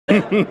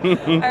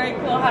Alright,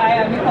 cool.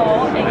 Hi, I'm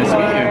Nicole. And Nice to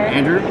meet you.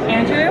 Andrew.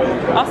 Andrew.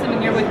 Awesome,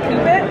 and you're with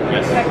Coupit?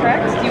 Yes. Is that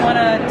correct? Do you want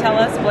to tell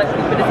us what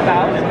Coupit is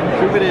about?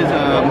 Coupit is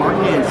a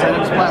marketing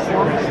incentives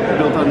platform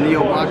built on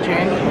Neo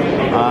blockchain.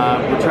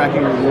 We're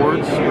tracking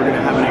rewards. We're going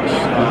to have an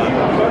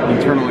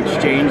internal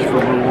exchange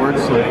for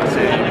rewards. So like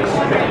say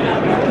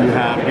you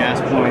have gas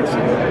points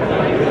and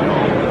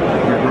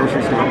your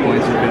grocery store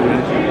points are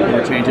good.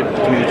 We'll change it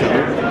between each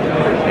other.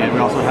 And we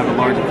also have a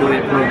large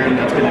affiliate program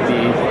that's going to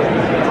be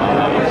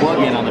a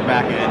plug-in on the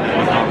back end of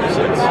e-commerce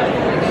sites.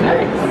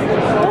 Nice.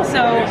 Cool.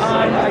 So,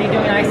 are you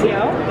doing an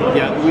ICO?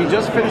 Yeah, we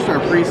just finished our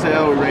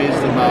pre-sale. We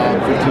raised about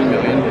 15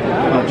 million,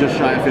 just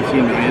shy of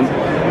 15 million,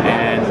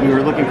 and we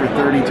were looking for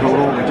 30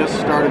 total. We just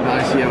started the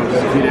ICO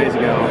just a few days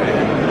ago,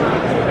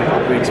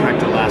 and we expect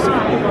to last a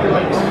couple more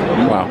weeks.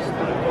 Wow.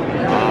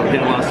 We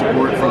get a lot of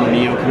support from the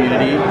Neo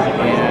community,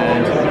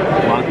 and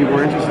a lot of people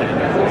are interested.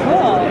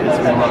 Cool. It's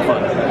been a lot of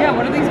fun. Yeah.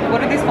 What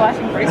are these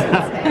flashing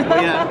bracelets?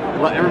 Yeah,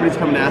 well, everybody's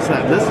coming to ask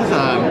that. This is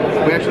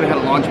we actually had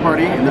a launch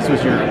party, and this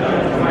was your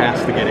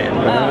pass to get in.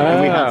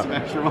 And we had some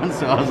extra ones,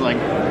 so I was like,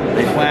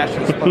 they flashed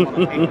and spun on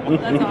the table.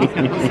 That's awesome.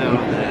 So,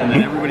 and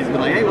then everybody's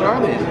been like, hey, what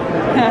are these?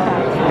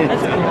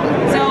 That's cool.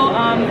 So,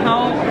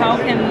 how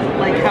can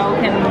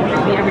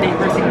the everyday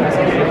person use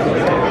it?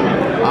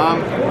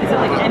 Is it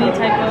like any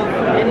type of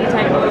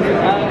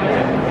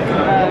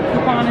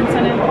coupon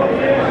incentive?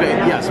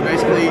 Yes,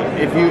 basically,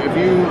 if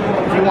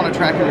you want to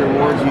track your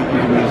rewards, you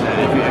can use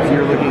that. If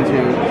you're looking to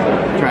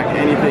track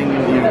anything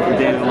in your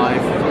daily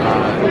life,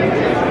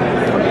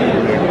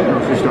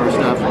 grocery store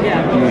stuff,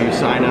 you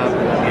sign up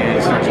and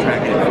it starts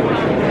tracking it for you.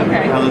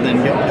 Okay. Rather than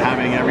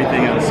having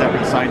everything on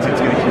separate sites, it's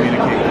going to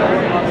communicate.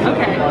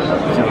 Okay.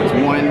 So it's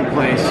one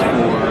place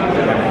for.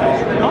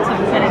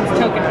 Awesome, and it's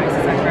tokenized,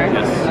 is that correct?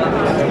 Yes.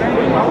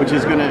 Which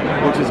is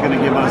gonna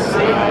give us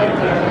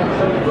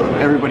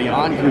everybody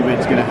on Coupit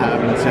is gonna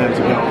have an incentive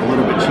to go a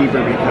little bit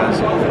cheaper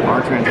because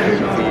our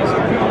transaction fees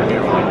are going to be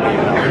on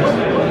PayPal,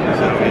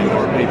 so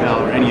or PayPal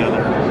or any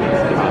other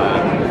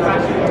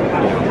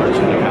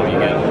merchant account you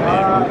get.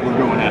 We're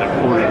going at a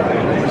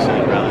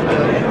 40% rather than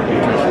the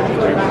traditional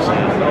 3%.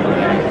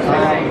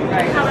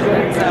 Right.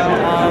 So,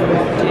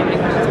 do you have any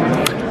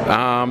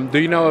questions? Do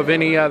you know of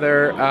any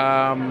other?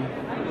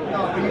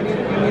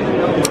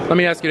 Let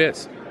me ask you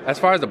this. As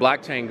far as the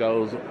blockchain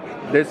goes,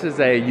 this is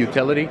a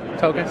utility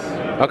token?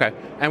 Okay.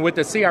 And with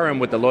the CRM,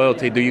 with the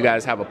loyalty, do you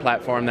guys have a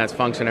platform that's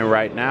functioning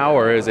right now,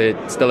 or is it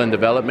still in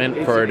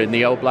development for the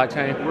Neo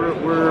blockchain?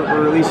 We're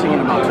releasing in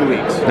about 2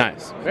 weeks.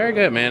 Nice. Very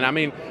good, man. I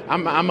mean,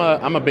 I'm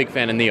a big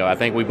fan of Neo. I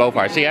think we both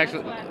are. She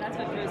actually.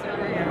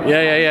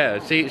 Yeah.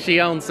 She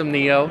owns some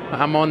Neo.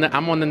 I'm on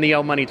the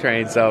Neo money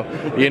train, so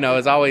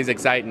it's always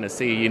exciting to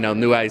see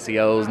new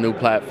ICOs, new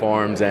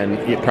platforms, and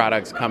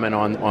products coming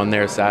on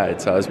their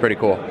side. So it's pretty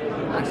cool.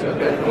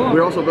 Okay.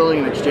 We're also building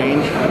an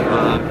exchange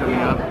coming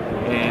up,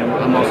 and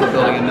I'm also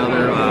building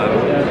another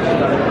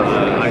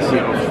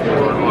ICO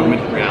for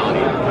augmented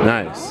reality.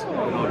 Nice.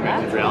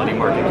 Augmented reality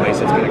marketplace.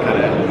 It's going to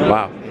kind of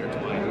wow.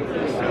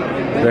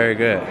 Very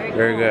good.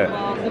 Very good.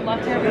 Well, good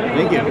luck to everybody.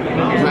 Thank you. It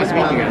was nice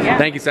meeting you guys.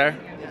 Thank you, sir.